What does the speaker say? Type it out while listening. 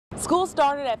School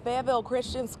started at Fayetteville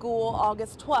Christian School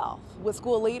August 12th, with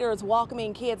school leaders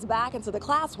welcoming kids back into the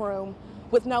classroom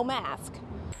with no mask.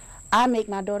 I make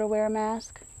my daughter wear a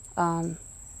mask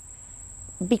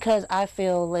because I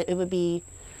feel like it would be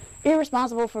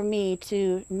irresponsible for me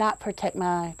to not protect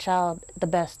my child the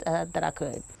best that I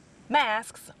could.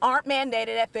 Masks aren't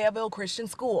mandated at Fayetteville Christian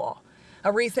School.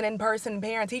 A recent in-person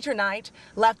parent-teacher night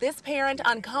left this parent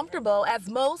uncomfortable as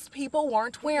most people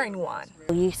weren't wearing one.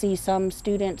 You see some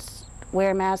students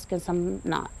wear masks and some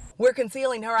not. We're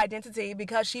concealing her identity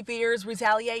because she fears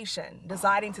retaliation,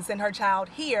 deciding to send her child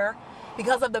here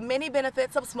because of the many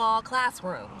benefits of small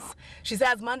classrooms. She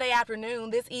says Monday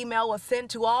afternoon this email was sent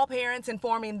to all parents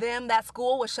informing them that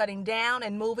school was shutting down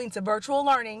and moving to virtual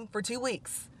learning for 2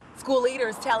 weeks. School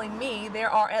leaders telling me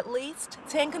there are at least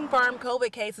 10 confirmed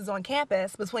COVID cases on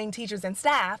campus between teachers and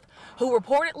staff who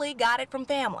reportedly got it from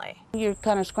family. You're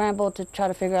kind of scrambled to try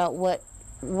to figure out what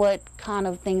kind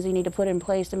of things you need to put in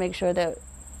place to make sure that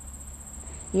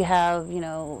you have,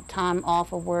 time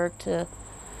off of work to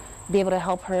be able to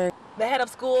help her. The head of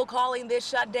school calling this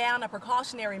shutdown a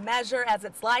precautionary measure as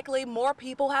it's likely more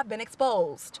people have been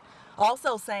exposed.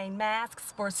 Also saying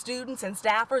masks for students and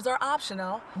staffers are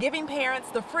optional, giving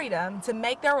parents the freedom to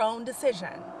make their own decision.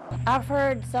 I've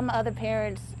heard some other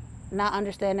parents not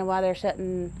understanding why they're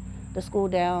shutting the school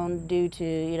down due to,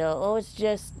 it's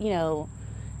just,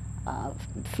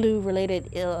 flu-related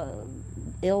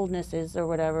illnesses or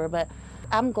whatever. But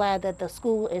I'm glad that the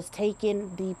school is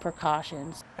taking the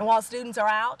precautions. And while students are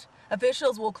out,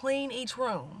 officials will clean each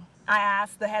room. I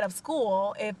asked the head of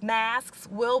school if masks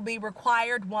will be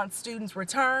required once students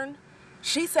return.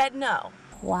 She said no.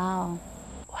 Wow.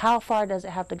 How far does it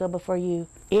have to go before you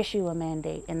issue a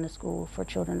mandate in the school for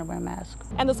children to wear masks?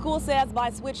 And the school says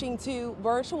by switching to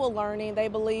virtual learning, they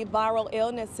believe viral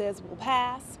illnesses will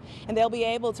pass and they'll be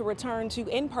able to return to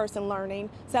in-person learning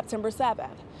September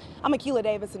 7th. I'm Akila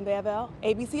Davis in Fayetteville,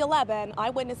 ABC 11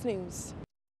 Eyewitness News.